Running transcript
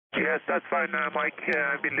Yes, that's fine, Mike.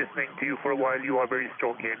 I've been listening to you for a while. You are very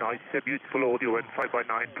strong here. Nice, beautiful audio and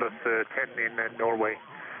 5x9 plus 10 in Norway.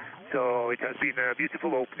 So it has been a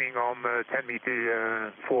beautiful opening on 10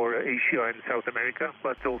 meter for Asia and South America,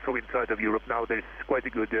 but also inside of Europe now. There's quite a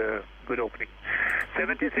good opening.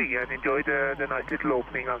 73, and enjoy the nice little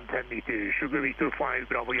opening on 10 meter. Sugar Victor 5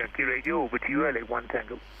 Bravo Yankee Radio over to you, LA1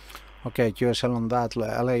 Tango. Okay, QSL on that,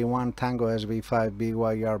 LA1 Tango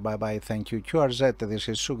SV5BYR, bye-bye, thank you. QRZ, this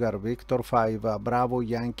is Sugar Victor 5 Bravo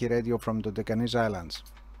Yankee Radio from the Deccanese Islands.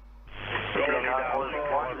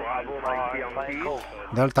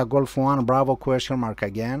 Delta Golf 1 Bravo question mark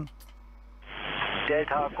again.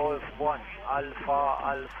 Delta Golf 1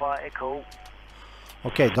 Alpha Echo.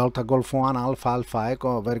 Okay, Delta Golf 1 Alpha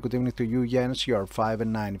Echo. Very good evening to you, Jens. You are 5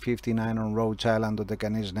 and 9, 59 on Rhodes Island. The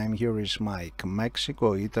Deccanese name here is Mike.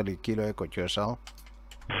 Mexico, Italy, Kilo Echo QSL.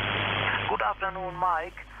 Good afternoon,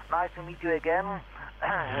 Mike. Nice to meet you again.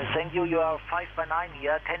 Thank you. You are 5x9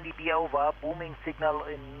 here, 10 dB over, booming signal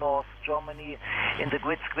in North Germany in the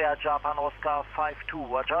grid square, Japan Oscar 5-2,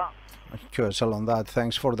 Roger. QSL on that.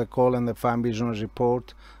 Thanks for the call and the fine business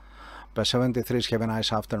report. By 73, have a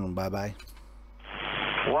nice afternoon. Bye-bye.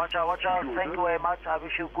 Roger, thank you very much. I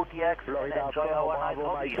wish you good DX and enjoy our nice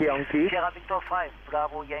hobby. Sierra Victor 5,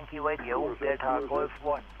 Bravo Yankee Radio, Delta Golf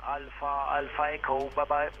 1, Alpha Echo,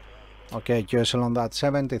 bye-bye. Okay, QSL on that.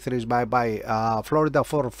 73, bye-bye. Florida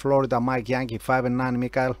 4, Florida Mike Yankee, 5 and 9,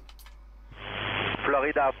 Mikael.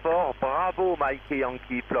 Florida 4, Bravo Mike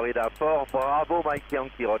Yankee, Florida 4, Bravo Mike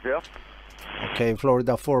Yankee, Roger. Okay,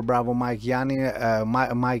 Florida 4, Bravo Mike Yankee.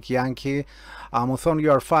 Muthon,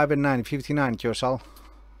 you are 5 and 9, 59, QSL.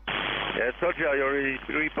 Yes, Roger, your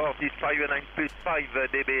report is 5 and 9 plus 5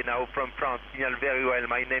 dB now from France. Signal very well.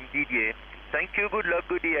 My name Didier. Thank you, good luck,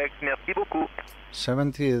 good DX. Merci beaucoup.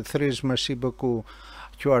 73, merci beaucoup.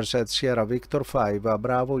 QRZ Sierra Victor 5,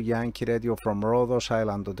 Bravo Yankee Radio from Rhodes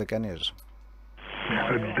Island to Deccanese.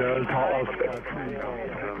 Delta Oscar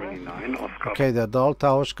Germany 9, Oscar. Okay, the Delta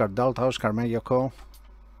Oscar, may you call?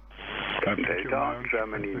 Delta,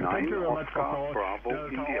 Germany 9, Oscar, Bravo,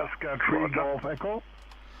 India. Oscar 3 Golf Echo.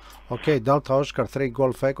 Okay, Delta Oscar 3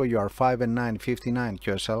 Golf Echo, you are 5 and 9, 59,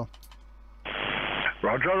 QSL.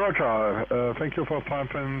 Roger. Thank you for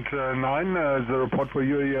 5 and 9. The report for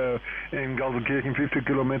you in Gelsenkirchen, 50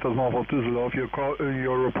 kilometers north of Düsseldorf.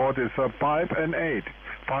 Your report is 5 and 8.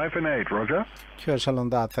 5 and 8, Roger. QSL on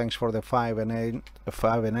that. Thanks for the 5 and 8.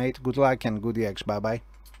 5 and 8. Good luck and good DX. Bye bye.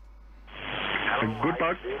 Good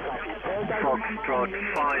luck. Foxtrot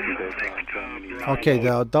 5, Victor. Okay,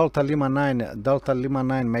 the Delta Lima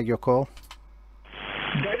 9, make your call.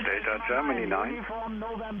 Delta Germany 9.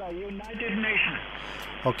 United Nations.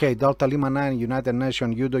 Okay, Delta Lima 9, United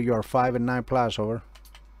Nations, Udo, you are 5 and 9 plus, over.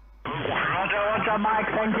 Roger, Mike,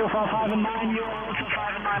 thank you for 5 and 9, you are also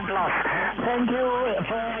 5 and 9 plus. Thank you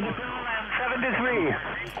for the call and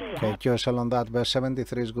 73. Okay, QSL on that, best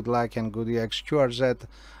 73 is good luck and good DX. QRZ,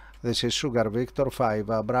 this is Sugar Victor 5,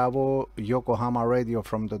 Bravo, Yokohama Radio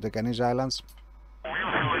from the Deccanese Islands.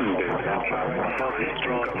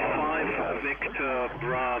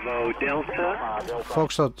 Bravo Delta.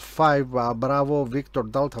 Foxtrot 5 Bravo Victor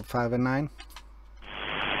Delta 5 and 9.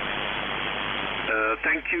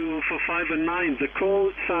 Thank you for 5 and 9. The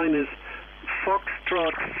call sign is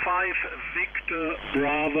Foxtrot 5 Victor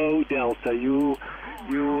Bravo Delta. You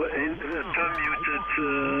permuted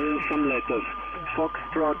some letters.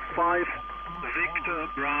 Foxtrot 5 Victor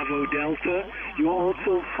Bravo Delta. You are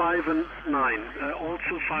also 5 and 9.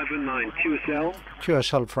 Also 5 and 9. QSL.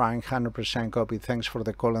 QSL Frank, 100% copy. Thanks for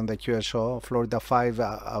the call and the QSO. Florida 5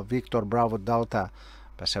 Victor Bravo Delta.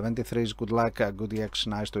 By 73 is good luck. Good DX.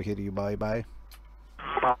 Nice to hear you. Bye bye.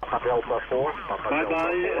 Papa Delta 4. Bye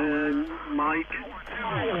bye, Mike.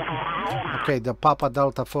 Okay, the Papa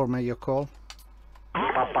Delta 4, may you call?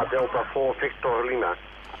 Papa Delta 4 Victor Lima.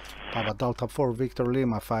 Papa Delta 4 Victor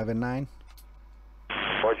Lima 5 and 9.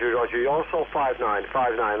 Roger, you also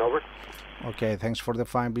 5-9, over. Okay, thanks for the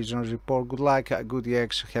fine business report. Good luck, good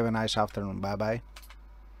DX. Have a nice afternoon. Bye bye.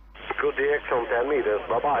 Good DX on 10 meters.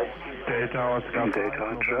 Bye bye. Delta Oscar.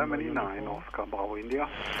 Delta Germany 9, Oscar Bravo India.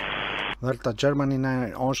 Delta Germany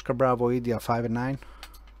 9, Oscar Bravo India 5 and 9.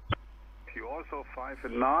 You also 5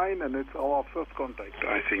 and 9, and it's our first contact,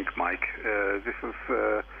 I think, Mike. This is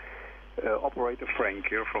operator Frank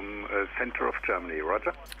here from center of Germany.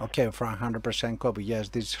 Roger. Okay, Frank, 100% copy. Yes,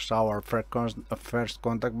 this is our first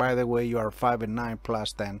contact. By the way, you are 5 and 9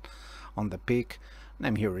 plus 10 on the peak.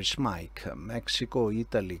 Name here is Mike. Mexico,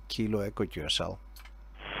 Italy, Kilo Echo QSL.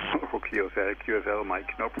 QSL,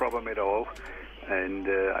 Mike. No problem at all. And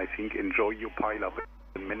I think enjoy your pile up.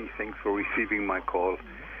 And many thanks for receiving my call.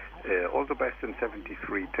 All the best in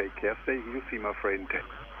 73. Take care. Stay easy, my friend.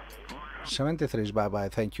 73 is bye-bye,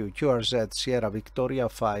 thank you. QRZ, Sierra Victoria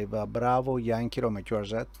 5, Bravo, Yankee Romeo,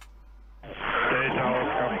 QRZ.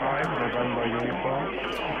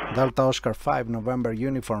 Delta Oscar 5, November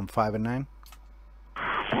Uniform 5 and 9.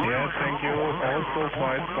 Yes, thank you. Also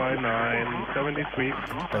 559, 73.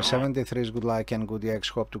 The 73 is good luck and good X.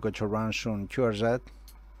 Hope to get your run soon. QRZ.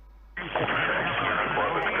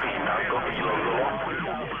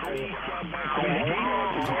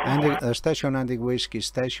 Ending, station ending whiskey.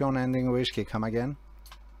 Station ending whiskey. Come again.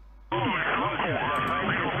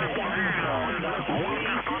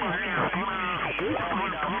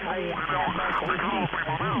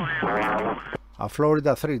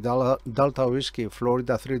 Florida 3 Delta Whiskey,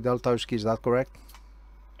 Florida 3 Delta Whiskey, is that correct?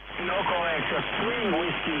 No, correct. 3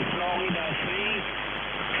 Whiskey, Florida 3,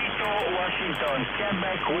 Tito, Washington,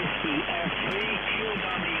 Quebec Whiskey, F3,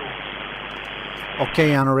 QW. Okay,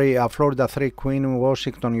 Henry, Florida 3 Queen,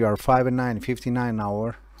 Washington, you are 5 and 9, 59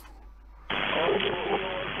 hour.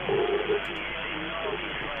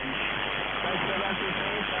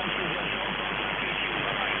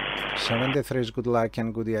 73 is good luck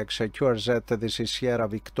and good X. QRZ, this is Sierra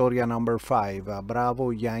Victoria number 5, Bravo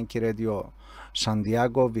Yankee Radio, San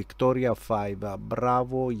Diego Victoria 5,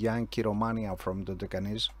 Bravo Yankee Romania from the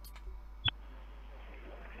Decanese.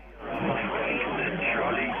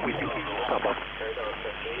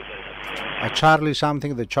 Charlie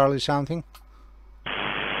something, the Charlie something?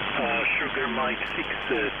 Sugar Mike 6,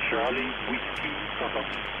 Charlie Whiskey Papa.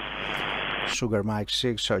 Sugar Mike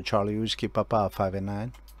 6, Charlie Whiskey Papa 5 and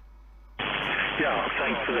 9. Yeah,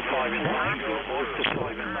 thanks for the 5 and 9. Also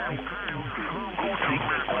 5 and 9.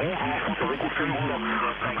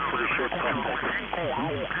 Thanks for the short contact.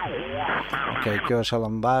 Okay, QSL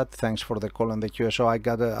on that. Thanks for the call on the QSO. I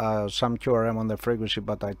got some QRM on the frequency,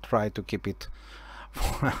 but I try to keep it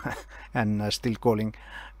and still calling.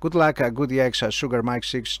 Good luck, good EX, Sugar Mike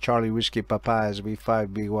 6, Charlie Whiskey Papa,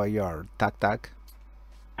 SV5BYR. Tac tac.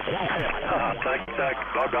 Tac tac,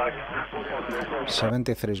 bye bye.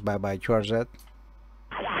 73 is bye bye. QRZ.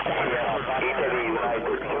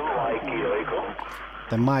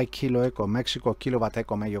 The Mike Kilo Echo, Mexico Kilowatt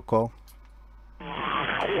Echo Mexico.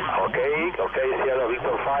 Okay, Sierra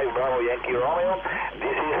Victor 5, Bravo Yankee Romeo.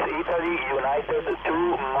 This is Italy United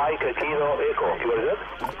 2, Mike Kilo Echo.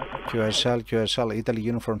 QSL, Italy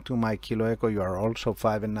Uniform 2, Mike Kilo Echo. You are also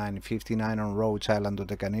 5 and 9, 59 on Rhodes Island of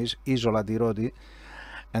the Canis, Isola di Rodi.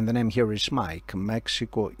 And the name here is Mike,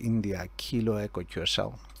 Mexico, India, Kilo Echo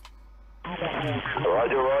QSL.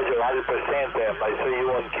 Roger, 100%. I see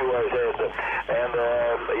you on QRZ. And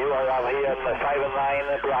you are here 5 and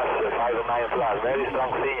 9 plus, 5 and 9 plus. Very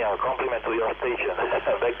strong signal. Compliment to your station.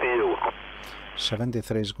 Back to you.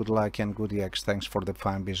 73 is good luck and good EX. Thanks for the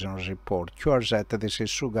fine business report. QRZ, this is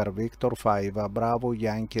Sugar Victor 5, Bravo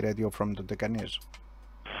Yankee Radio from the Decanese.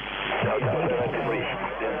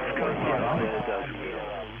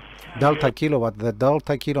 Delta Kilowatt, the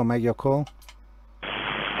Delta Kilo Mexico.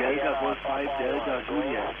 Delta 5, Delta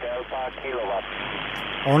Julia. Delta Kilowatt.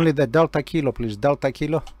 Only the Delta Kilo, please. Delta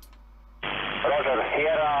Kilo. Roger,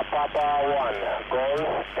 Sierra Papa 1,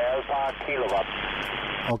 Golf Delta Kilowatt.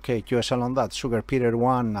 Okay, QSL on that. Sugar Peter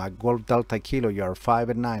 1, Golf Delta Kilo. You are 5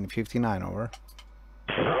 and 9, 59 over.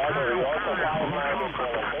 Roger, you also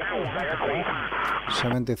 5,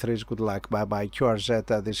 73 is good luck. Bye bye.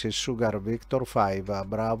 QRZ, this is Sugar Victor 5,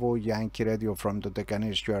 Bravo Yankee Radio from the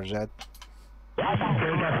Decanese. QRZ.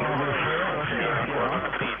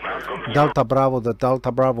 Delta Bravo, the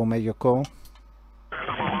Delta Bravo Mexico.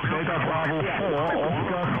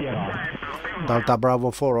 Delta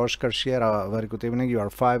Bravo 4, Oscar Sierra. Very good evening. You are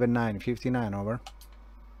 5 and 9, 59 over.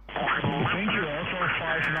 Thank you. Also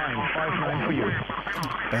 5-9 for you.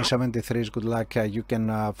 73 is good luck. You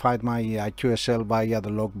can find my QSL via the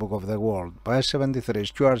logbook of the world. 73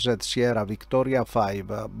 is QRZ Sierra Victoria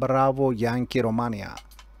 5, Bravo Yankee Romania.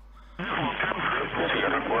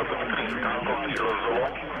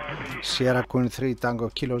 Sierra Queen 3 Tango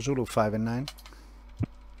Kilo Zulu 5 and 9.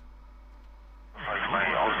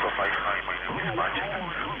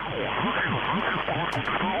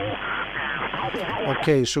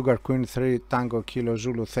 Okay, Sugar Queen 3 Tango Kilo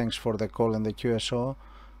Zulu, thanks for the call and the QSO.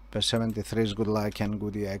 73 is good luck and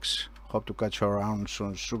good EX. Hope to catch you around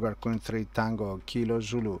soon. Sugar Queen 3 Tango Kilo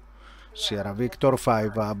Zulu, Sierra Victor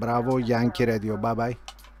 5, Bravo Yankee Radio. Bye bye.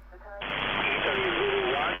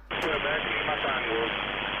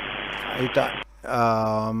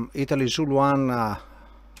 Italy Zulu 1,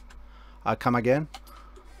 come again.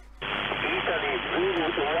 Italy Zulu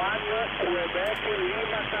 1, Quebec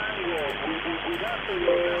Lima Tango.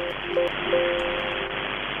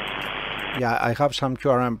 Yeah, I have some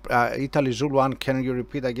QRM. Italy Zulu 1, can you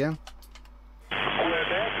repeat again?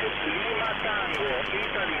 Quebec Lima Tango.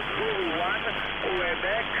 Italy Zulu 1,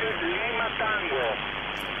 Quebec Lima Tango.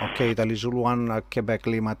 Okay, Italy Zulu 1, Quebec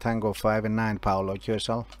Lima Tango 5 and 9, Paolo,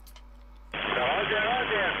 QSL. Roger,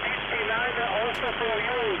 Roger. 59 also for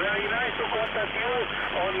you. Very nice to contact you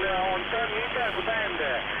on 10 meters band.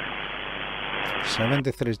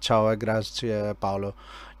 73, ciao, grazie Paolo.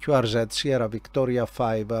 QRZ Sierra Victoria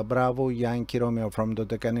 5, Bravo Yankee Romeo from the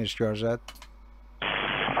Decanis, QRZ.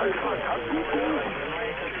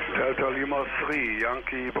 Delta Lima 3,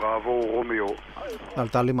 Yankee Bravo Romeo.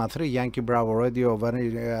 Delta Lima 3, Yankee Bravo Radio, very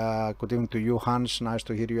good evening to you, Hans, nice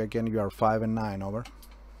to hear you again, you are 5 and 9, over.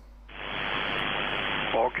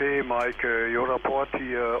 Okay, Mike, your report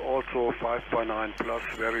here also 5x9 plus,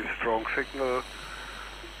 very strong signal.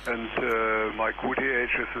 And my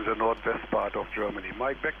QTH is in the northwest part of Germany.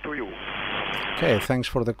 Mike, back to you. Okay, thanks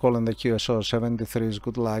for the call in the QSO. 73 is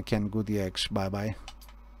good luck and good EX. Bye-bye.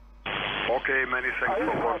 Okay, many thanks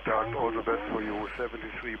for contact. All the best for you.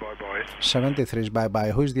 73, bye-bye. 73 is bye-bye.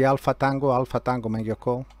 Who is the Alpha Tango? Alpha Tango, make your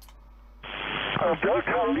call.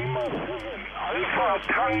 Delta Lima, Alpha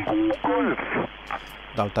Tango Golf.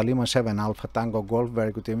 Delta Lima 7, Alpha Tango Golf.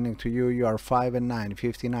 Very good evening to you. You are 5 and 9,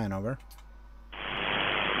 59, over.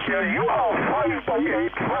 Yeah, you are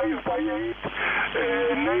 5x8, 5x8.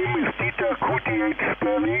 Name is Peter, QTH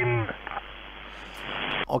Berlin.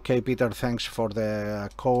 Okay, Peter, thanks for the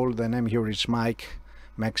call. The name here is Mike,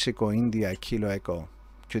 Mexico, India, Kilo Echo.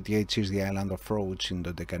 QTH is the island of Rhodes in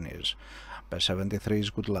the Decanis. But 73 is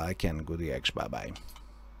good luck and good EX. Bye-bye.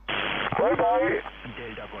 Bye-bye.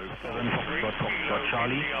 Delta Golf 7, Foxtrot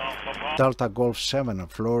Charlie. Delta Golf 7,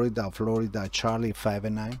 Florida, Charlie, 5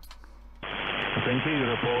 and 9. Thank you.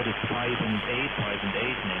 Your report is 5 and 8.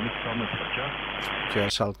 Name is Thomas, Roger.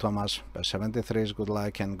 QSL Thomas, 73 is good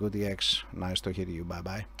luck and good EX. Nice to hear you.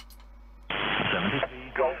 Bye-bye. 73.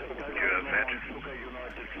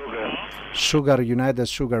 Sugar United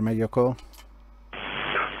Sugar, may you call?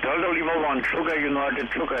 Delta Lima 1, Sugar United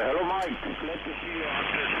Sugar. Hello, Mike. Glad to see you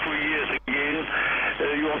after 3 years again.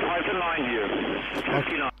 You are 5 and 9 here.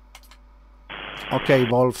 59. Okay,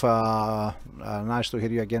 Wolf, nice to hear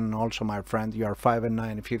you again. Also, my friend, you are 5 and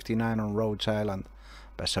 9, 59 on Rhodes Island.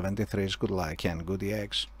 But 73 is good luck and good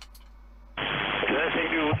EX.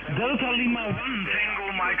 Thank you. Delta Lima 1,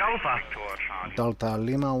 Tango Mike Alpha. Delta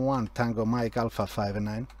Lima 1, Tango Mike Alpha, 5 and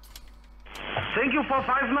 9. Thank you for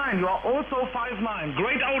 5-9. You are also 5-9.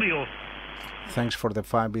 Great audio. Thanks for the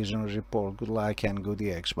 5 business report. Good luck and good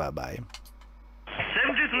EX. Bye-bye.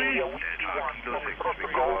 73.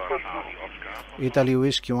 Italy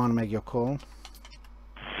Whiskey 1, make your call.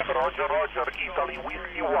 Roger, Roger. Italy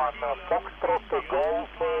Whiskey 1, Foxtrot Golf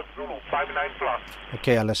Zulu, 59 plus.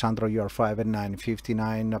 Okay, Alessandro, you are 5 and 9,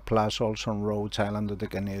 59 plus also on Rhodes Island of the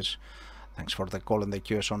Decanis. Thanks for the call and the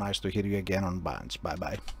QSO. Nice to hear you again on bands.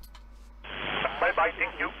 Bye-bye. Bye-bye,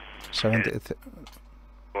 thank you. 70.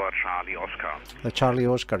 Charlie Oscar. The Charlie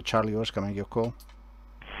Oscar, make your call.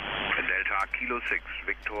 Delta Kilo 6,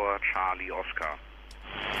 Victor Charlie Oscar.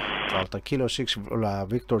 Delta Kilo 6,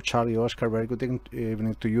 Victor Charlie Oscar. Very good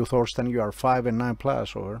evening to you, Thorsten. You are 5 and 9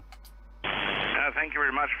 plus, over. Thank you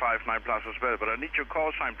very much, 5-9 plus as well, but I need your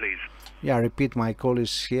call sign, please. Yeah, repeat, my call is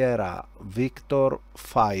Sierra Victor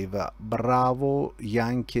 5, Bravo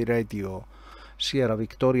Yankee Radio. Sierra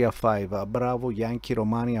Victoria 5, Bravo Yankee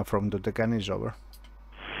Romania from the Decanis, over.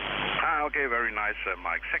 Okay, very nice,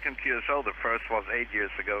 Mike. Second QSO, the first was 8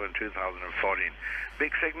 years ago in 2014.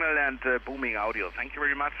 Big signal and booming audio. Thank you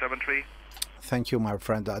very much, 73. Thank you, my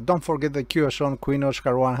friend. Don't forget the QSO on Queen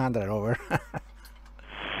Oscar 100, over.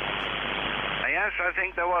 Yes, I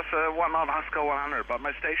think there was one on Oscar 100, but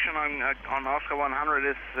my station on Oscar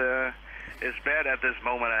 100 is bad at this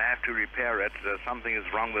moment. I have to repair it. Something is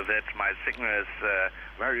wrong with it. My signal is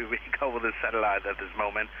very weak over the satellite at this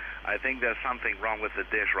moment. I think there's something wrong with the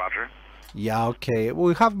dish, Roger. Yeah, okay.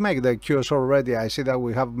 We have made the QSO already. I see that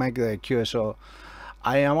we have made the QSO.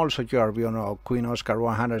 I am also QRB on Queen Oscar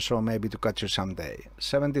 100, so maybe to catch you someday.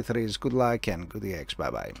 73 is good luck and good EX.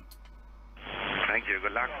 Bye-bye. Thank you.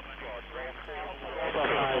 Good luck.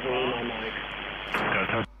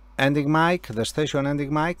 Ending mic, the station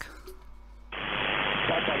ending mic.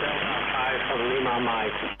 Papa Delta 5 Lima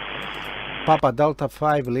Mike. Papa Delta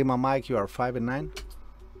 5 Lima Mike, you are 5 and 9.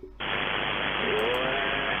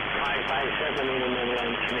 557 in the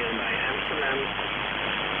Netherlands, nearby Amsterdam.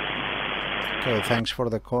 Okay, thanks for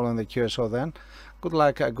the call on the QSO then. Good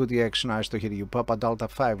luck, good EX, nice to hear you. Papa Delta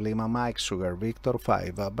 5 Lima Mike, Sugar Victor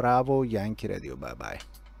 5, Bravo Yankee Radio, bye-bye.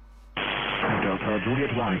 Delta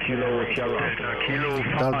Juliet 1, Kilo Sierra.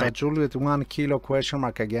 Delta Juliet 1, Kilo, question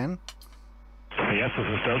mark again. Yes, this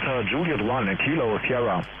is Delta Juliet 1, Kilo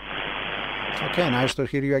Sierra. Okay, nice to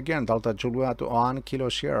hear you again. Delta Juliet 1, Kilo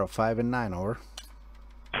Sierra, 5 and 9, over.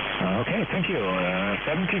 Okay, thank you.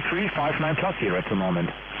 7359 plus here at the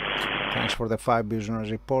moment. Thanks for the 5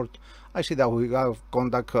 business report. I see that we have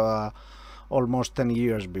contact almost 10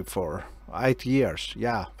 years before. 8 years,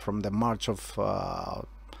 yeah, from the March of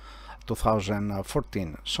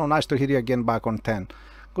 2014. So nice to hear you again back on 10.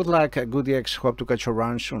 Good luck, good EX. Hope to catch you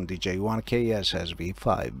around soon. DJ 1KS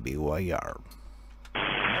SV5BYR.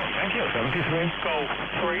 Thank you. 73. Golf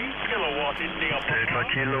 3 kilowatt India. Delta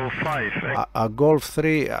Kilo 5.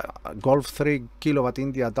 Golf 3 kilowatt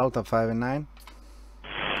India Delta 5 and 9.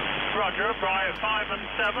 Roger, Briar 5 and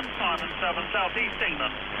 7, 5 and 7 Southeast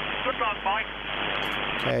England. Good luck, Mike.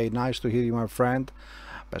 Okay, nice to hear you, my friend.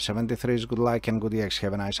 But 73 is good luck and good EX.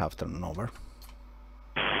 Have a nice afternoon, over.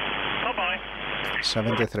 Bye-bye.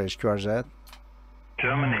 73 is QRZ.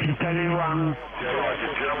 Germany. Italy 1.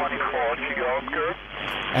 Germany 4, Chico Oscar.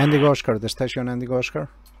 Andy Oscar, the station Andy Oscar.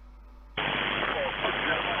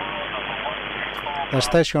 The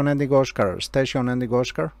station Andy Oscar. Station Andy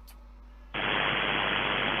Oscar.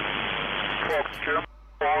 Fox Germany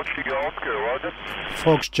 4, Chico Oscar, Roger.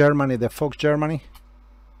 Fox Germany, the Fox Germany.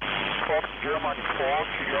 Fox Germany 4,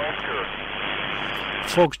 Chico Oscar.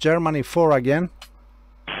 Fox Germany 4 again.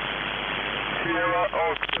 Sierra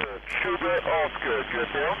Oscar, Sugar Oscar,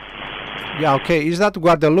 yourself? Yeah, okay. Is that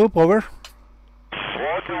Guadeloupe, over?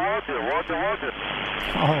 Roger.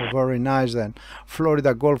 Oh, very nice then.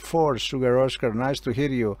 Florida Golf 4, Sugar Oscar. Nice to hear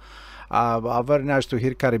you. Very nice to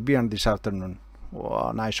hear Caribbean this afternoon.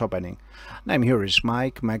 Wow, nice opening. Name here is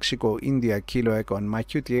Mike, Mexico, India, Kilo Echo, and my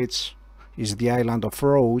QTH is the island of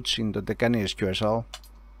Rhodes in the Deccanese QSL.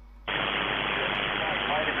 My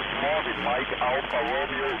name is Marvin, Mike, Alpha,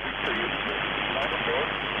 Romeo, Victor,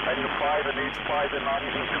 and you 5 and 8, 5 and 9,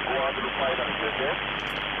 to Guadeloupe Island,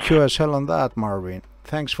 QSL on that, Marvin.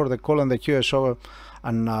 Thanks for the call on the QSO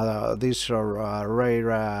and this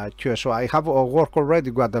rare QSO. I have a work already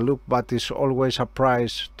Guadeloupe, but it's always a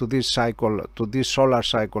price to this cycle, to this solar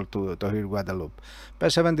cycle to hear Guadeloupe.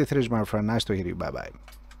 But 73 is my friend. Nice to hear you. Bye bye.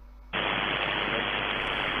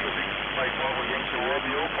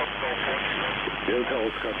 Delta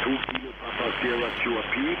Oscar 2 Kilo Papa Sierra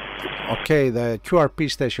QRP. Okay, the QRP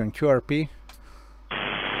station, QRP. This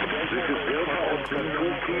is Delta Oscar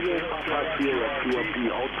 2 Kilo Papa Sierra QRP.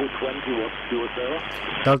 Output 20 watts QSL.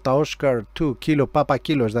 Delta Oscar 2 Kilo Papa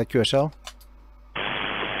Kilo, is that QSL?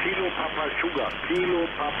 Kilo Papa Sugar. Kilo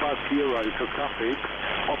Papa Sierra is a suffix.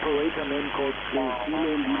 Operator name code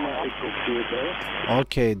Kilo Lima Echo QSL.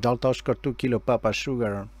 Okay, Delta Oscar 2 Kilo Papa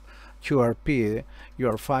Sugar. QRP, you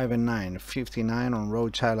are 5 and 9, 59 on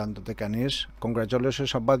Rhodes Island, Deccanese.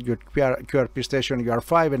 Congratulations about your QRP station. You are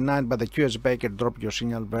 5 and 9, but the QS Baker dropped your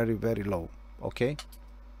signal very, very low. Okay?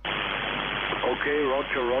 Okay,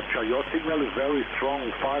 Roger. Your signal is very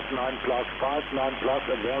strong. 5.9 plus,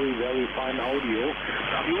 a very, very fine audio.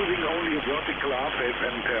 I'm using only a vertical RF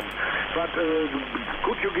antenna. But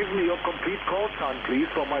could you give me your complete call sign, please,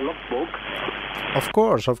 for my logbook? Of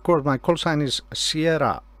course. My call sign is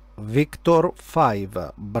Sierra Victor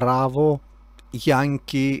 5, Bravo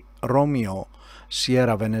Yankee Romeo,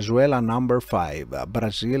 Sierra Venezuela number 5,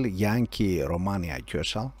 Brazil Yankee Romania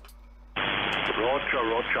QSL.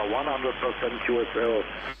 Roger, 100% QSL.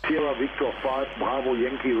 Sierra Victor 5, Bravo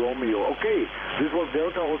Yankee Romeo. Okay, this was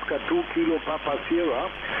Delta Oscar 2 Kilo Papa Sierra.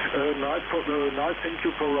 Nice, thank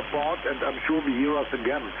you for report, and I'm sure we hear us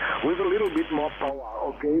again with a little bit more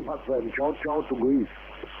power. Okay, my friend. Ciao to Greece.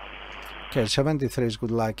 Okay, 73 is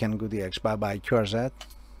good luck and good EX. Bye bye. QRZ.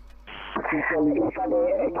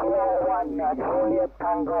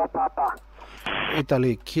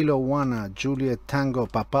 Italy Kilo 1 Juliet Tango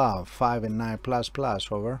Papa 5 and 9 plus,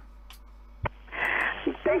 over.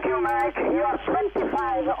 Thank you, Mike. You are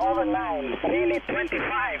 25 over 9. Really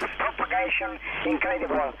 25. Propagation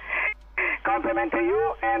incredible. Compliment to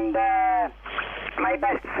you and my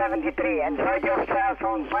best 73. Enjoy yourself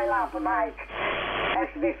on Pile Up, Mike.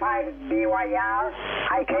 SV5BYR,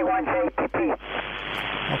 IK1JPP.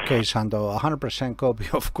 Okay, Sando, 100% copy,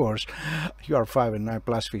 of course. You are 5 and 9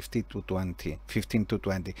 plus 15 to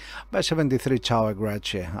 20. By 73, ciao,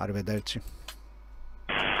 grazie, arrivederci.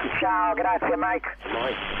 Ciao, grazie, Mike.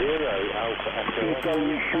 Mike 0, Alpha.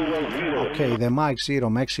 Okay, the Mike 0,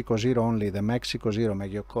 Mexico 0 only. The Mexico 0,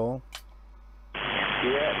 make your call.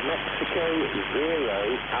 Yeah, Mexico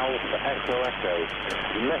 0, Alpha Echo Echo.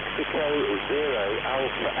 Mexico 0,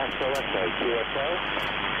 Alpha Echo Echo. QSL.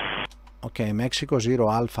 Okay, Mexico 0,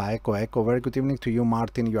 Alpha Echo Echo. Very good evening to you,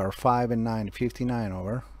 Martin. You are 5 and 9, 59,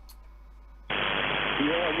 over. Yeah,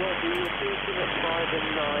 Roger, you're speaking at 5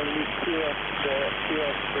 and 9 with QS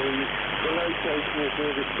The location is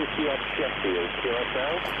near the city of Sheffield,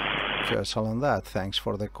 QSL. QSL on that. Thanks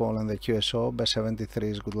for the call and the QSO. Best 73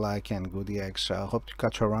 is good luck and good EX. Hope to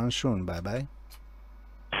catch you around soon. Bye bye.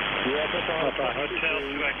 Papa Hotel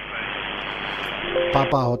 2 X-ray.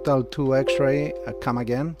 Papa Hotel 2 X-ray. Come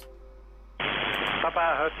again.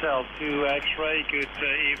 Papa Hotel 2 X-ray. Good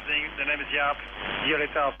evening. The name is Jaap.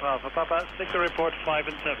 Juliet Alpha Papa. Sector report 5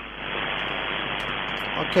 and 7.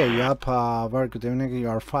 Okay, Jaap. Very good evening. You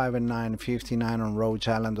are 5 and 9, 59 on Roach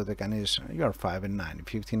Island of the Canis. You are 5 and 9,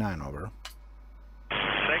 59 over.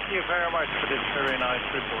 Thank you very much for this very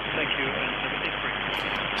nice report. Thank you.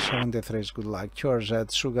 And 73 is good luck. Yours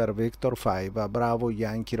at Sugar Victor 5. Bravo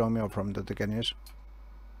Yankee Romeo from the Canis.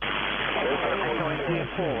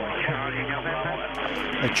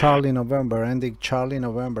 Charlie November, ending Charlie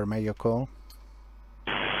November, may you call?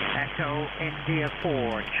 Echo India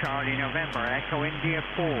 4, Charlie November, Echo India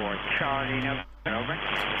 4, Charlie November.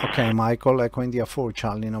 Okay, Michael, Echo India 4,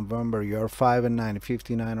 Charlie November, you're 5 and 9,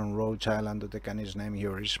 59 on Roach Island, the Canis name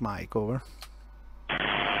here is Mike, over.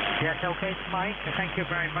 Yes, okay, it's Mike, thank you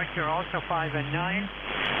very much, you're also 5 and 9,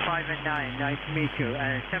 5 and 9, nice to meet you,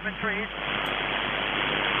 73.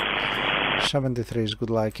 73 is good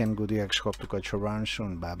luck and good EX, hope to catch you around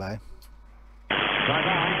soon, bye-bye.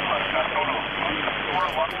 Bye-bye.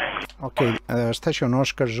 Okay, station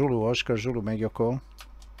Oscar Zulu, make your call.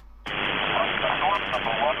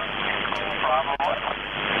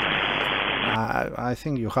 I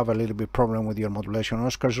think you have a little bit problem with your modulation.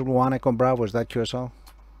 Oscar Zulu 1 Echo Bravo, is that QSL?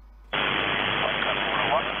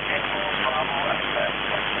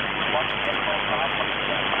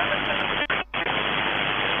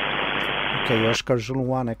 Okay, Oscar Zulu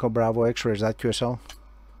 1 Echo Bravo X-ray, is that QSL?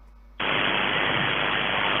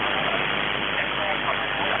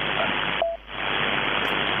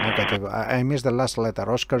 Negative. I missed the last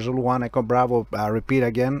letter. Oscar Zulu 1 Echo Bravo, repeat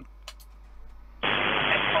again.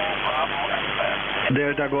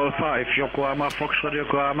 Delta Golf 5, Yokohama, Foxtrot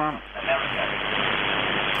Yokohama.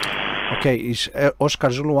 Okay, is Oscar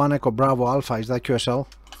Zulu 1 Echo Bravo Alpha, is that QSL?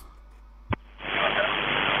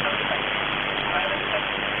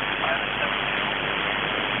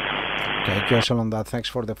 Okay, QSL on that. Thanks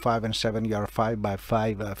for the 5 and 7. You are 5 by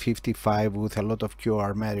 5, 55 with a lot of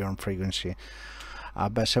QR Marion frequency.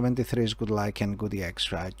 Best 73 is good luck and good EX.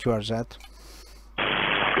 QRZ.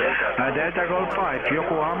 Delta Golf 5,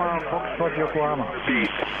 Yokohama, Foxtrot Yokohama.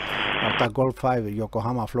 Delta Golf 5,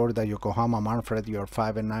 Yokohama, Florida, Yokohama, Manfred, you're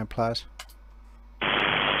 5 and 9 plus.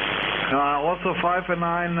 Also 5 and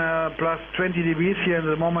 9 plus 20 dBs here in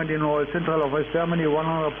the moment in central of West Germany,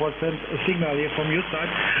 100% signal here from your side.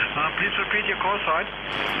 Please repeat your call sign.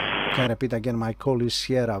 Can I repeat again? My call is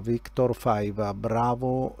Sierra Victor 5,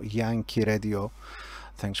 Bravo Yankee Radio.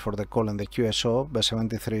 Thanks for the call and the QSO.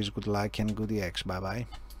 B73 is good luck and good EX. Bye bye.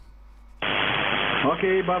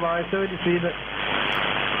 Okay, bye bye. 73. Delta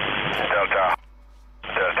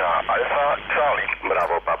Alpha Charlie,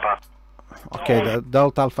 Bravo Papa. Okay, the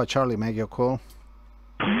Delta Alpha Charlie, make your call.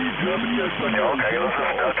 Okay, this is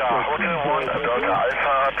Delta Hotel 1, Delta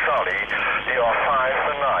Alpha Charlie. You are 5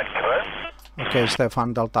 and 9, correct? Okay,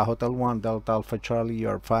 Stefan, Delta Hotel 1, Delta Alpha Charlie,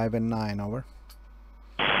 you're 5 and 9, over.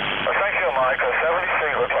 Thank you, Mike.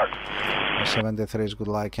 73, good luck. 73 is good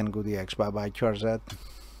luck and good EX. Bye bye, QRZ.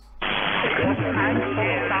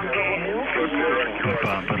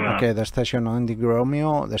 Okay, the station ending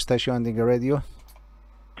Romeo, the station ending radio.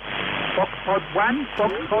 Foxtrot 1,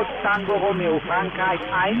 Foxtrot Tango Romeo, Frankreich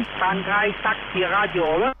 1, Frankreich Taxi Radio,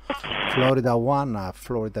 over. Florida 1,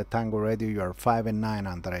 Florida Tango Radio, you are 5 and 9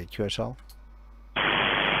 under QSL.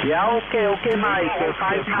 Ja, okay, Mike.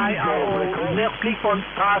 5-9, nördlich von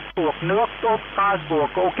Strasbourg, Nordstop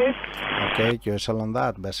Strasbourg, okay? Okay, QSL on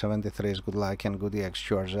that. Best 73 is good luck and good EX.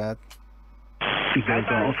 QRZ.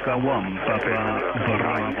 Delta Oscar 1, Papa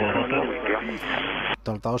Bravo Hotel.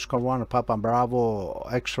 Delta Oscar 1, Papa Bravo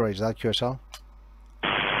X-ray, is that QSL?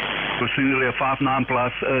 Procedure 5-9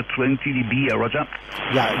 plus 20 dB, roger.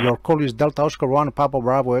 Yeah, your call is Delta Oscar 1, Papa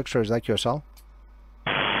Bravo X-ray, is that QSL?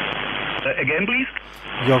 Again, please?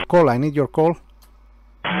 Your call, I need your call.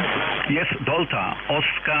 Yes, Delta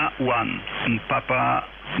Oscar 1, Papa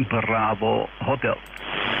Bravo Hotel.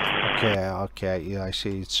 Okay, yeah, I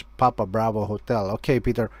see. It's Papa Bravo Hotel. Okay,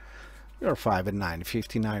 Peter, you're 5 and 9,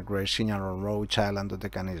 59 Great Signal on Roach Island of the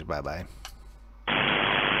Canis. Bye bye.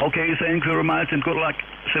 Okay, thank you very much and good luck.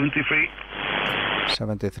 73.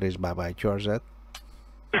 73 is bye bye. QRZ.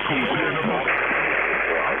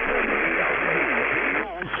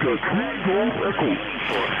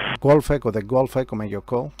 Golf Echo, the Golf Echo, make your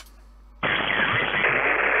call.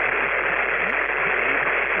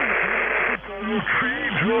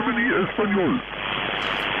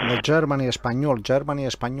 The Germany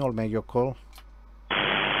Español, make your call.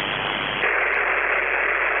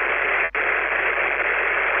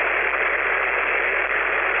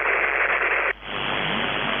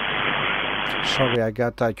 Sorry, I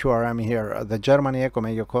got QRM here. The Germany Echo,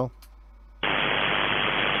 make your call.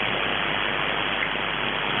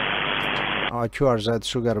 QRZ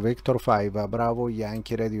Sugar Victor 5, Bravo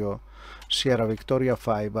Yankee Radio, Sierra Victoria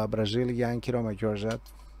 5, Brazil Yankee Romeo QRZ.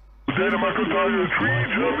 Dinamarca Italia 3,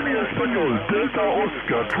 Germany Espanol, Delta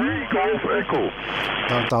Oscar 3, Golf Echo.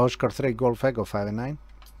 Delta Oscar 3, Golf Echo 5 and 9.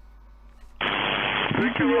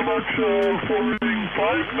 Thank you very much for reading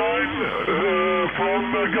 59 from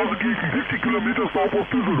Gelsenkirchen, 50 kilometers south of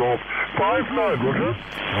Düsseldorf. 59,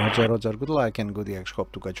 Roger? Roger, good luck and good EX.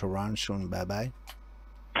 Hope to catch you around soon. Bye bye.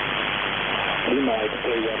 Lima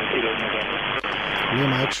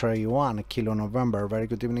X-ray 1 Kilo November. Very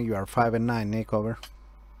good evening. You are 5 and 9. Nick, over.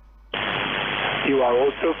 You are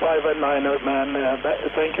also 5 and 9, old man.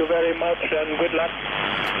 Thank you very much and good luck.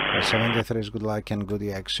 73 is good luck and good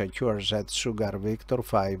EX. QRZ Sugar Victor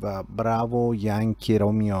 5, Bravo Yankee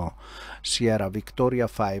Romeo, Sierra Victoria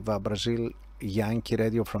 5, Brazil Yankee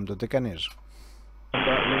Radio from the Decanis.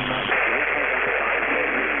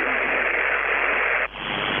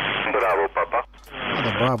 Bravo Papa.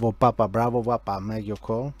 Bravo Papa, Bravo Papa, make your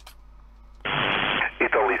call.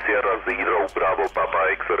 Italy Sierra 0, Bravo Papa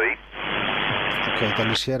X-ray. Okay,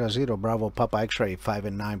 Italy Sierra 0, Bravo Papa X-ray 5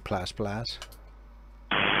 and 9 plus plus.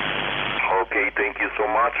 Okay, thank you so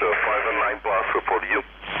much. 5 and 9 plus for you.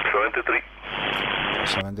 73.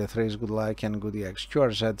 73 is good luck and good EX.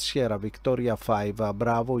 QRZ Sierra Victoria 5,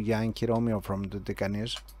 Bravo Yankee Romeo from the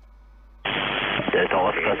Decanis. Delta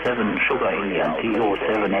Oscar 7 Sugar India TO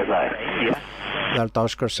 7 SI. Yeah. Delta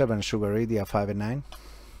Oscar 7 Sugar India 5 and 9.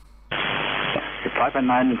 5 and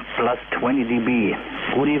 9 plus 20 dB.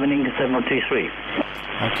 Good evening, 703.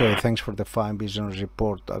 Okay, thanks for the fine business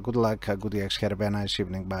report. Good luck, good EX. Have a nice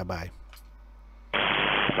evening. Bye bye.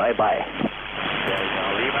 Bye bye.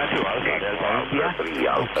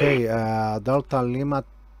 Okay, Delta Lima,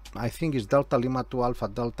 I think it's Delta Lima 2 Alpha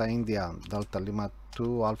Delta India. Delta Lima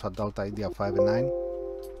 2 Alpha Delta India 5 and 9.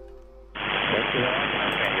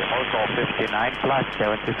 Also 59 plus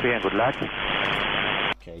 73 and good luck.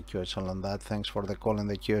 Okay, QSO on that. Thanks for the call in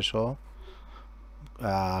the QSO.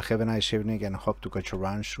 Have a nice evening and hope to catch you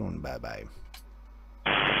around soon. Bye bye.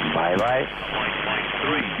 Bye bye.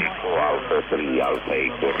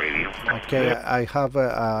 Okay, I have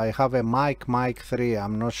a Mike 3.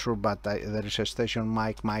 I'm not sure, but there is a station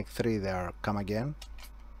Mike 3 there. Come again.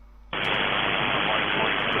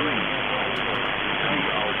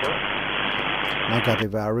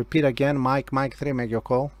 Negative. Repeat again. Mike 3. Make your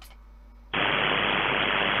call.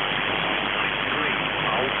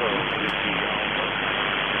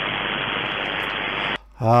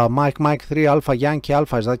 Mike 3 Alpha Yankee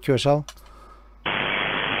Alpha. Is that QSL?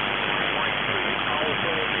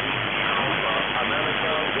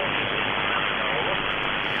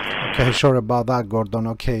 Okay, sorry about that, Gordon.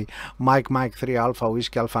 Okay, Mike 3 Alpha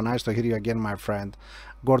Whiskey Alpha. Nice to hear you again, my friend.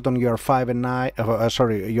 Gordon, you are 5 and 9.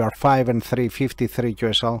 Sorry, you are 5 and 3. 53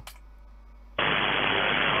 QSL.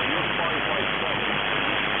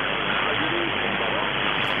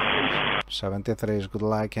 $73 is good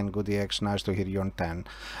luck and good EX. Nice to hear you on 10.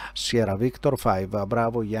 Sierra Victor 5,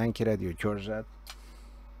 Bravo Yankee Radio. Yours that.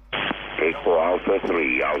 Echo Alpha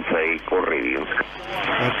 3, Alpha Echo Radio.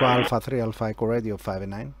 Echo Alpha 3, Alpha Echo Radio 5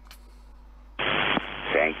 and 9.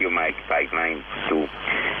 Thank you, Mike 592.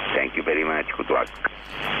 Thank you very much. Good luck.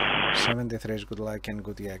 73 is good luck and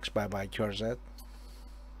good EX. Bye bye, QRZ.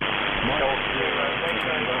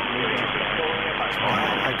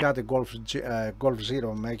 I got a Golf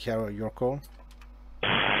 0. Make your call.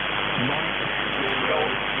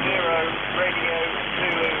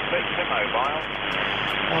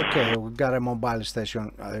 Okay, we got a mobile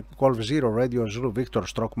station. Golf 0 Radio Zulu Victor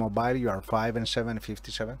Stroke Mobile. You are 5 and 7.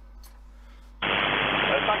 57.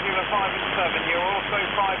 Thank you for 5 and 7. You're also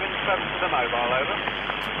 5 and 7 to the mobile, over.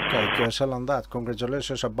 Okay, QSL on that.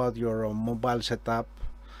 Congratulations about your mobile setup.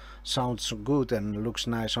 Sounds good and looks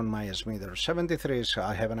nice on my emitter. 73,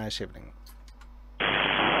 have a nice evening.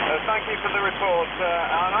 Thank you for the report.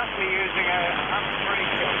 I'm actually using a hands-free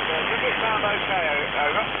kit. Does it sound okay,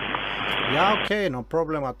 over? Yeah, okay, no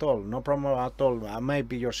problem at all. No problem at all.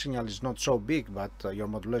 Maybe your signal is not so big, but your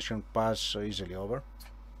modulation pass easily, over.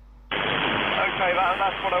 Okay,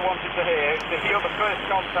 that's what I wanted to hear. If you're the first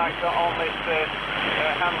contact on this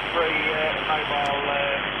hands-free mobile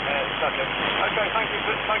Okay, thank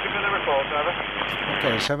you for the report, Trevor.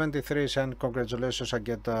 Okay, 73 and congratulations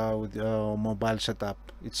again with mobile setup.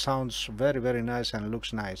 It sounds very, very nice and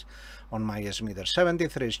looks nice on my S meter.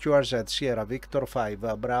 73, Stuart Z, Sierra Victor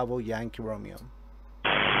 5, Bravo, Yankee Romeo.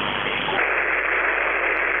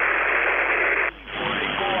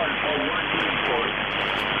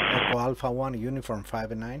 Echo Alpha 1, Uniform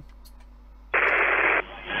 5 and 9.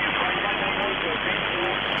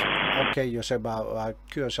 Okay, Joseba,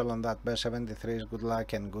 QSL on that, best 73, good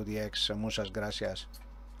luck and good EX, muchas gracias.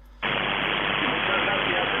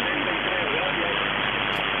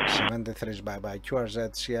 73, bye-bye,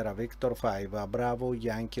 QRZ, Sierra Victor 5, Bravo,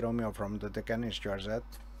 Yankee Romeo from the Decanis, QRZ.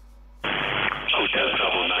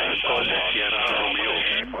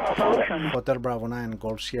 Hotel Bravo 9,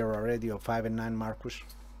 Golf Sierra Radio 5 and 9, Marcus.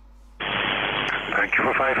 Thank you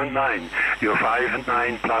for 5 and 9. You're 5 and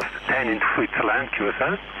 9 plus 10 in Switzerland,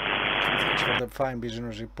 QSL. Thanks for the fine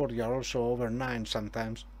business report. You're also over 9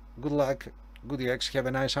 sometimes. Good luck, good EX, have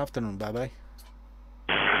a nice afternoon, bye-bye.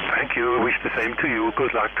 Thank you, wish the same to you,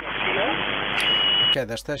 good luck. Okay,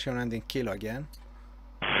 the station ending kilo again.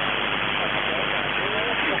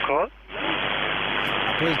 Call?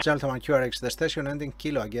 Please, gentlemen, QRX, the station ending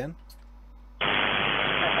kilo again.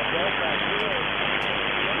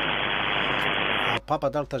 Papa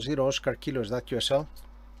Delta 0 Oscar Kilo, is that QSL?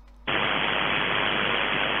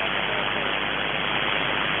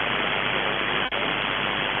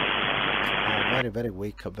 Very, very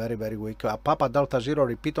weak, very, very weak. Papa Delta 0,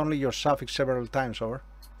 repeat only your suffix several times, over.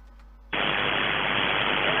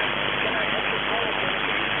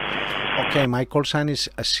 Okay, my call sign is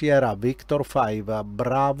Sierra Victor 5,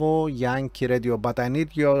 Bravo Yankee Radio, but I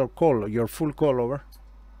need your call, your full call, over.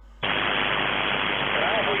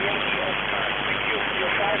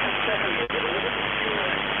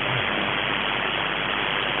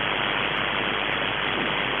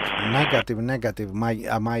 Negative.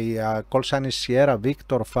 My call sign is Sierra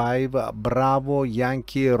Victor 5, Bravo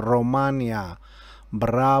Yankee Romania,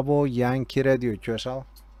 Bravo Yankee Radio, QSL.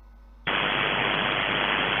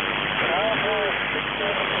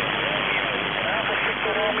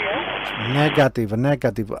 Negative.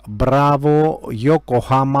 Bravo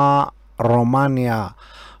Yokohama Romania.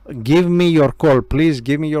 Give me your call, please.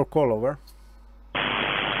 Give me your call, over.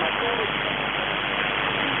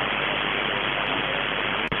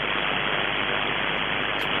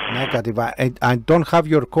 Negative. I don't have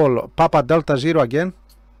your call. Papa Delta 0 again.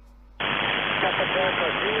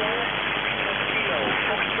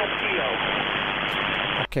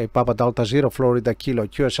 Okay, Papa Delta 0, Florida Kilo.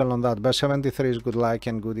 QSL on that. Best 73 is good luck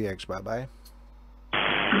and good EX. Bye-bye.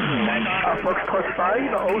 Foxtrot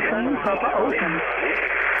 5, Ocean, Papa Ocean.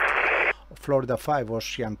 Florida 5,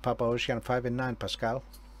 Ocean, Papa Ocean 5 and 9, Pascal.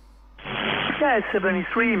 Yes,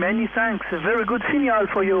 73, many thanks. A very good signal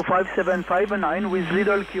for you, 5759 with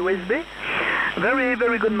little QSB. Very,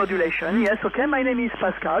 very good modulation. Yes, okay, my name is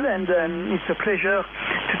Pascal, and it's a pleasure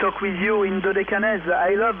to talk with you in Dodecanese.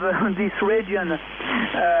 I love this region.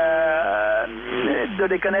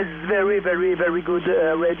 Dodecanese is very, very, very good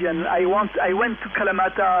region. I went to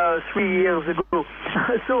Kalamata 3 years ago.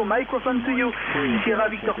 So, microphone to you. Sierra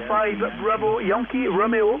Victor 5, Bravo, Yankee,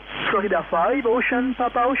 Romeo, Florida 5, Ocean,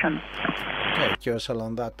 Papa Ocean. Okay, QSL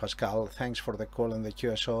on that, Pascal. Thanks for the call and the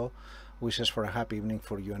QSO. Wishes for a happy evening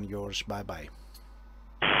for you and yours. Bye-bye.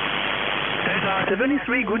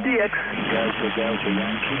 73, good DX.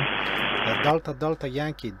 Delta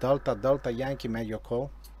Yankee. Delta Yankee, may your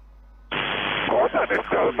call.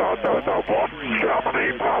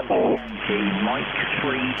 Germany, Bravo. Mike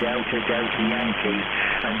 3, Delta Yankee,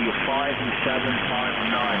 and you're 5 and 7, 5 and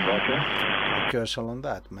 9, roger. QSL on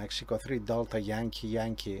that, Mexico 3, Delta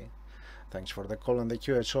Yankee. Thanks for the call on the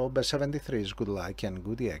QSO. B73 is good luck and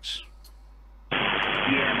good EX.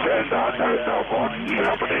 Delta 1,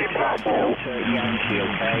 Germany, Bravo. Delta Yankee,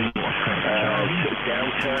 okay.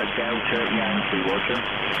 Delta Yankee, roger.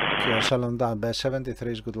 QSL on that, B73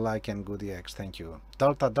 is good luck and good EX. Thank you.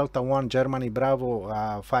 Delta 1, Germany,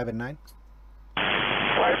 Bravo, 5 and 9. 5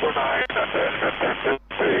 and 9, and then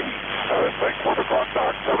thanks for the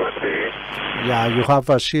contact, 70. Yeah, you have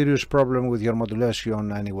a serious problem with your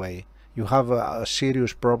modulation anyway. You have a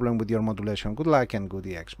serious problem with your modulation. Good luck and good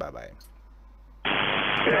EX. Bye-bye.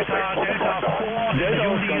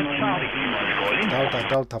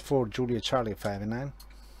 Delta 4, Julia Charlie, 5 and 9.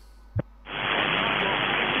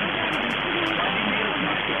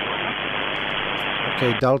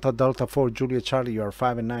 Okay, Delta 4, Julia Charlie, you are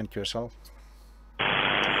 5 and 9, QSL.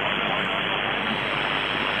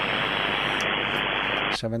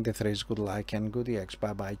 '73 is good luck and good EX.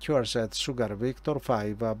 Bye bye. QRZ, Sugar Victor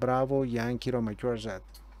 5, Bravo, Yankee Romeo, QRZ.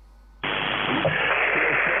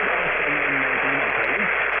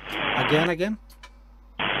 Again?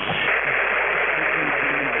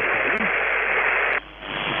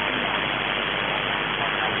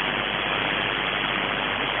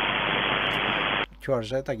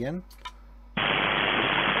 QRZ again.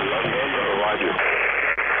 Roger.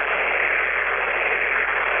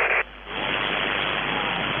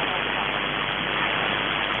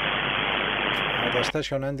 The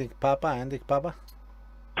station ending Papa.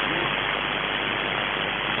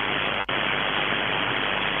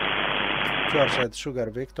 QRZ Sugar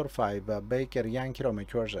Victor 5, Baker Yankee Romeo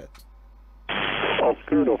QRZ.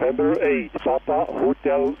 Oscar November 8, Papa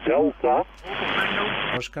Hotel Delta.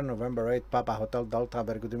 Oscar November 8, Papa Hotel Delta.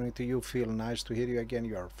 Very good evening to you. Phil, nice to hear you again.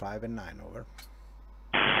 You are 5 and 9, over.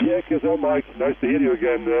 Yeah, QSL Mike, nice to hear you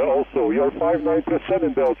again. Also, you're 5-9%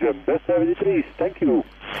 in Belgium. Best 73s, thank you.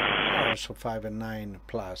 Also 5 and 9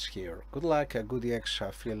 plus here. Good luck, good EX.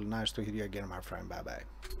 Phil, nice to hear you again, my friend. Bye bye.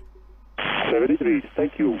 73s,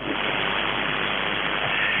 thank you.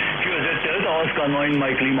 QSZ Delta Oscar 9,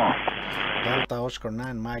 Mike Lima. Delta Oscar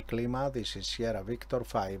 9, Mike Lima. This is Sierra Victor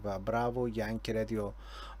 5, Bravo Yankee Radio.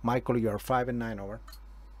 Michael, you're 5 and 9, over.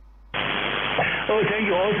 Oh, thank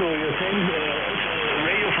you. Also, you're saying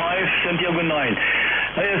Radio 5, Santiago 9.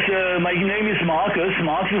 Yes, my name is Marcus.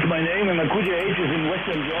 Marcus is my name, and my good age is in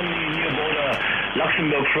Western Germany, near border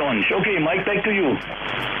Luxembourg, France. Okay, Mike, back to you.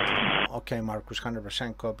 Okay, Marcus,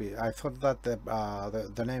 100% copy. I thought that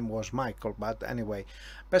the name was Michael, but anyway.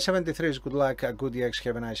 Best 73 is good luck, good EX.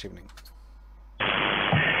 Have a nice evening.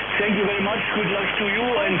 Thank you very much. Good luck to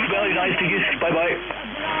you, and very nice to kiss. Bye bye.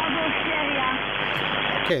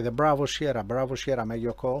 Okay, the Bravo Sierra, make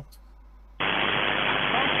your call.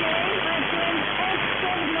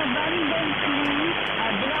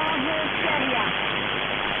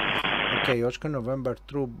 Okay, Oscar November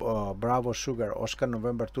 2, Bravo Sugar. Oscar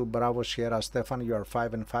November 2, Bravo Sierra. Stefan, you are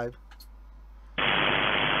 5 and 5.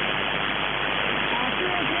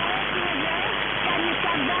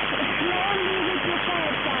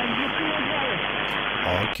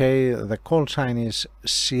 Okay, the call sign is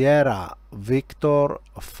Sierra Victor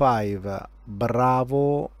 5,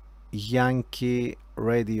 Bravo Yankee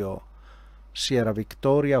Radio. Sierra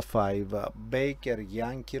Victoria 5, Baker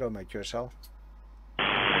Yankee Romeo QSL.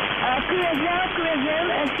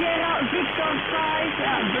 QSL, Sierra Victor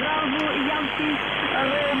 5, Bravo Yankee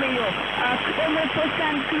Romeo.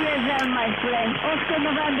 100% QSL, my friend. Oscar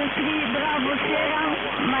November 3, Bravo Sierra.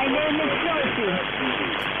 My name is Sophie.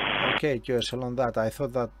 Okay, QSL on that. I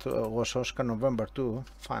thought that was Oscar November 2.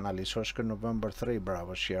 Finally, it's Oscar November 3,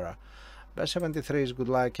 Bravo Sierra. Best 73 is good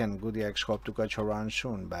luck and good EX. Hope to catch you around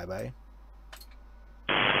soon. Bye bye.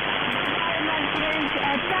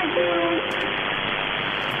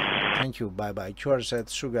 Thank you. Bye bye. QRZ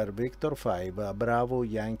Sugar Victor 5, Bravo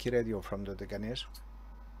Yankee Radio from the Decanese.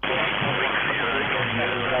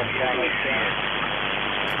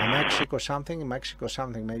 Mexico something,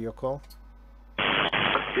 may you call?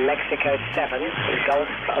 Mexico 7, Golf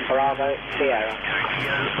Bravo Sierra.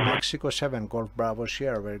 Mexico 7, Golf Bravo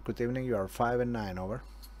Sierra. Very good evening. You are 5 and 9, over.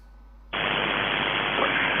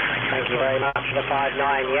 Thank you very much for the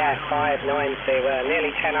 5-9. Yeah, 5-9 to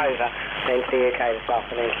nearly 10 over into the UK this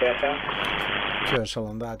afternoon, QSL. QSL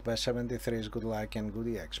on that. Best 73 is good luck and good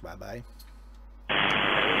EX. Bye bye.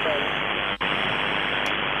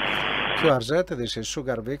 QRZ, this is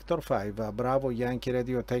Sugar Victor 5, Bravo Yankee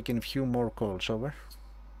Radio, taking few more calls, over.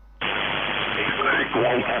 Echo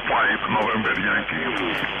Alpha 5, November Yankee.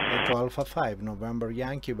 Echo Alpha 5, November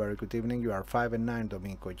Yankee. Very good evening. You are 5 and 9,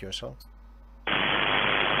 Domingo QSL.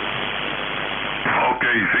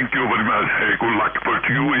 Okay, thank you very much. Good luck for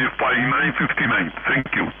you. Is 5959. Thank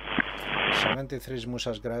you. 73,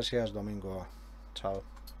 muchas gracias, Domingo. Ciao.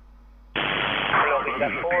 Florida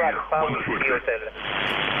 4 Alpha Whiskey Hotel.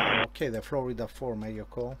 Okay, the Florida 4, may you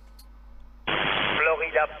call?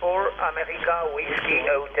 Florida 4 America Whiskey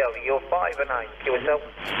Hotel. You're 5 and 9. QSL.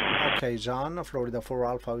 Okay, John, Florida 4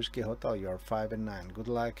 Alpha Whiskey Hotel. You are 5 and 9. Good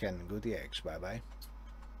luck and good EX. Bye bye.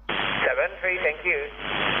 73, thank you.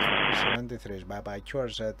 73, bye bye.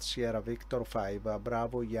 QRZ Sierra Victor 5,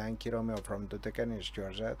 Bravo Yankee Romeo from the Decanese.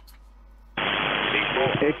 QRZ.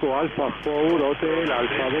 Echo Alpha 4 Hotel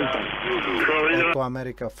Alpha Delta. Echo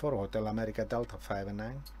America 4 Hotel America Delta 5 and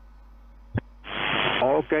 9.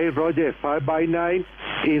 Okay, Roger. 5/9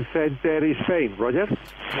 in center is Spain. Roger.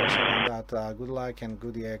 Yes, on that. Good luck and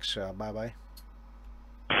good EX. Bye bye.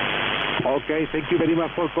 Okay, thank you very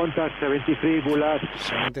much for contact. 73, good luck.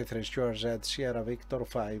 73, QRZ Sierra Victor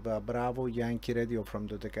 5, Bravo Yankee Radio from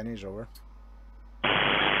the Decanese, over.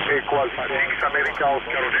 Echo Alpha 6 America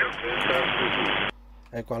Oscar Hotel.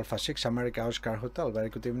 Echo Alpha 6 America Oscar Hotel. Very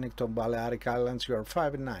good evening to Balearic Islands. You are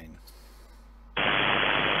 5 and 9.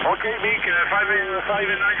 Okay, Mick, 5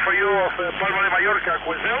 and 9 for you of Palma de Mallorca,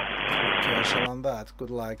 Quezel. Cancel on that. Good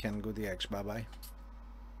luck and good EX. Bye bye.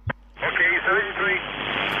 Okay, 73.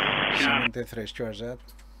 73, Stuart Z.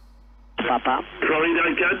 Papa. Florida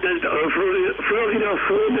 4 Delta, Florida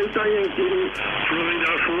 4 Delta Yankee,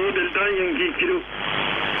 Florida 4 Delta Yankee Kilo.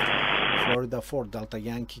 Florida 4 Delta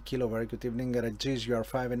Yankee Kilo. Very good evening. Regis, you are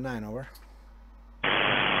 5 and 9. Over.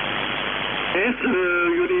 Yes,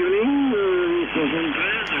 good evening.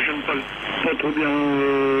 73, je ne parle pas trop bien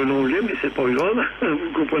l'anglais, mais c'est pas grave,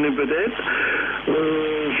 vous comprenez peut-être.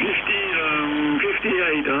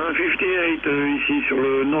 58, hein, 58 ici sur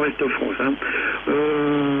le nord-est de France. Hein.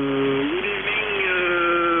 Good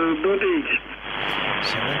evening, bon DX.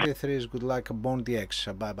 73 is good luck, Bond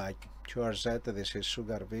DX. Bye bye. QRZ, this is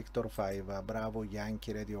Sugar Victor 5 Bravo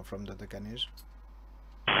Yankee Radio from the Decanese.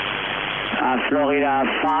 Florida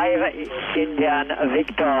 5, Indian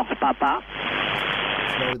Victor Papa.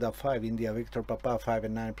 Florida 5, India Victor Papa, 5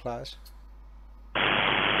 and 9 plus.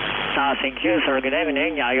 Thank you, sir. Good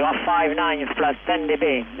evening. You are 5-9 plus 10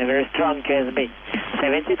 dB. A very strong QSB.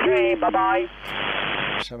 73, bye-bye.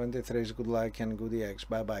 73 is good luck and good EX.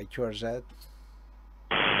 Bye-bye. QRZ.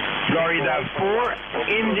 Florida 4,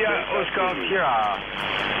 India Oscar Sierra.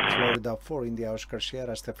 Florida 4, India Oscar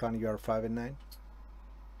Sierra. Stefan, you are 5 and 9.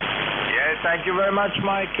 Yes, thank you very much,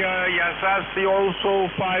 Mike. Yes, that's also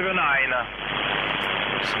 5 and 9.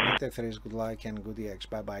 73 is good luck and good EX.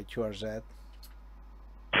 Bye-bye. QRZ.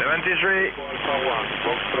 73.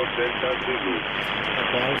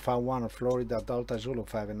 Alpha 1, Florida Delta Zulu,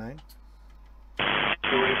 5 and 9.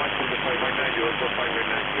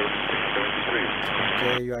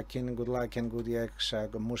 Okay, Joaquin, good luck and good EX.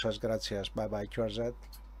 Muchas gracias. Bye-bye. QRZ.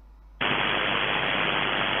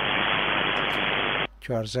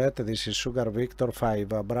 QRZ, this is Sugar Victor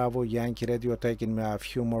 5 Bravo Yankee Radio, taking a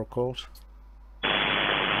few more calls.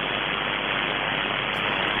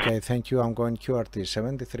 Okay, thank you. I'm going QRT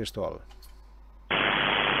 73 to all.